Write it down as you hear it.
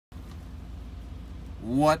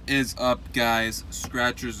What is up, guys?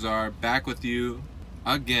 Scratcherzar back with you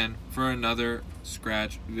again for another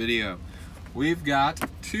scratch video. We've got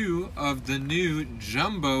two of the new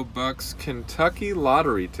Jumbo Bucks Kentucky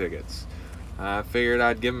lottery tickets. I figured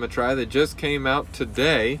I'd give them a try. They just came out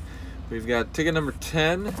today. We've got ticket number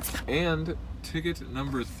 10 and ticket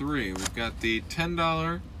number 3. We've got the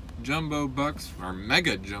 $10 Jumbo Bucks, or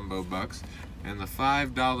Mega Jumbo Bucks, and the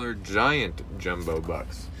 $5 Giant Jumbo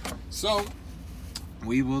Bucks. So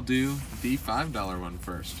we will do the $5 one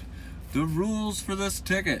first. The rules for this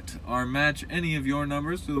ticket are match any of your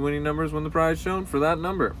numbers to the winning numbers when the prize shown for that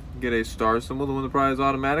number. Get a star symbol to win the prize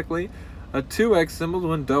automatically, a 2x symbol to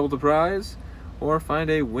win double the prize, or find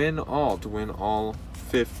a win all to win all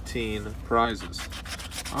 15 prizes.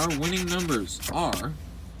 Our winning numbers are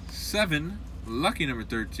 7, lucky number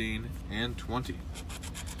 13, and 20.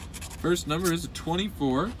 First number is a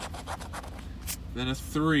 24, then a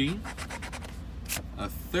 3, a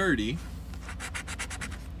 30,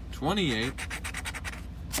 28,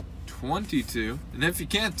 22, and if you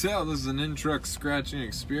can't tell, this is an in-truck scratching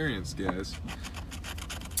experience, guys.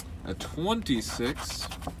 A 26,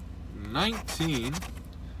 19,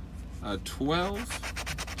 a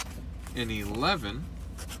 12, an 11,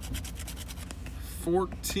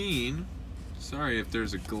 14, sorry if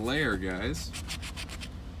there's a glare, guys,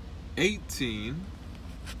 18,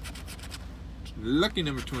 lucky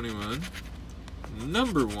number 21,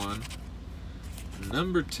 number 1,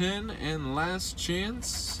 number 10, and last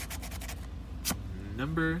chance,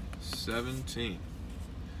 number 17.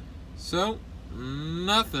 So,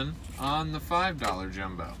 nothing on the $5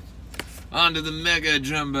 Jumbo. On to the Mega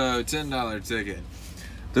Jumbo $10 ticket.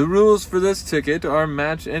 The rules for this ticket are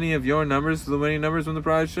match any of your numbers to the winning numbers when the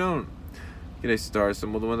prize shown. Get a star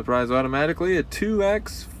symbol to win the prize automatically, a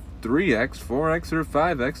 2x, 3x, 4x, or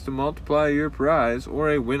 5x to multiply your prize,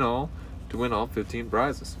 or a win all to win all 15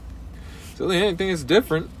 prizes. So the only thing that's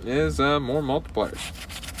different is more multipliers.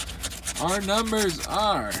 Our numbers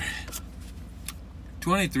are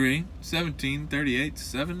 23, 17, 38,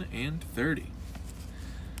 7, and 30.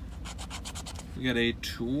 We got a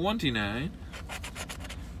 29,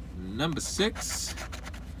 number 6,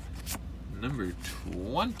 number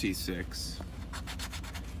 26,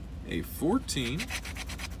 a 14,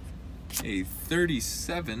 a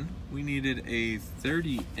 37, we needed a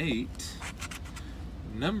 38,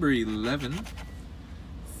 number 11,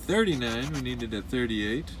 39, we needed a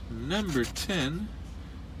 38, number 10,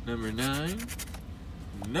 number 9,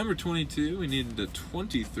 number 22, we needed a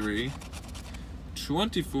 23,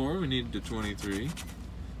 24, we needed a 23,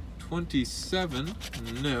 27,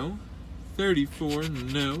 no, 34,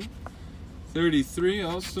 no, 33,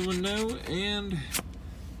 also a no, and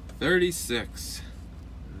 36,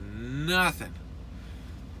 nothing.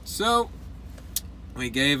 So we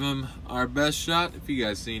gave them our best shot. If you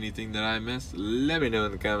guys see anything that I missed, let me know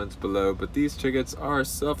in the comments below. But these tickets are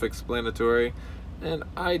self-explanatory, and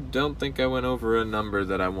I don't think I went over a number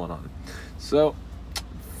that I won on. So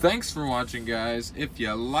thanks for watching, guys. If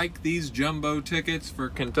you like these jumbo tickets for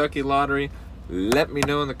Kentucky Lottery, let me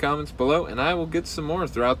know in the comments below, and I will get some more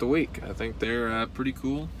throughout the week. I think they're pretty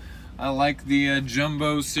cool. I like the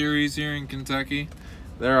jumbo series here in Kentucky.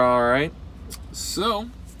 They're alright. So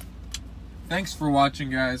thanks for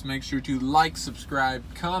watching, guys. Make sure to like, subscribe,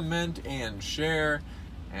 comment, and share,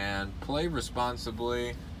 and play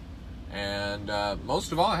responsibly. And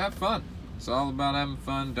most of all, have fun. It's all about having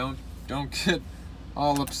fun. Don't get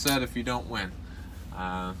all upset if you don't win.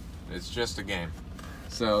 It's just a game.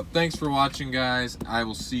 So thanks for watching, guys. I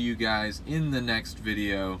will see you guys in the next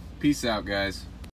video. Peace out, guys.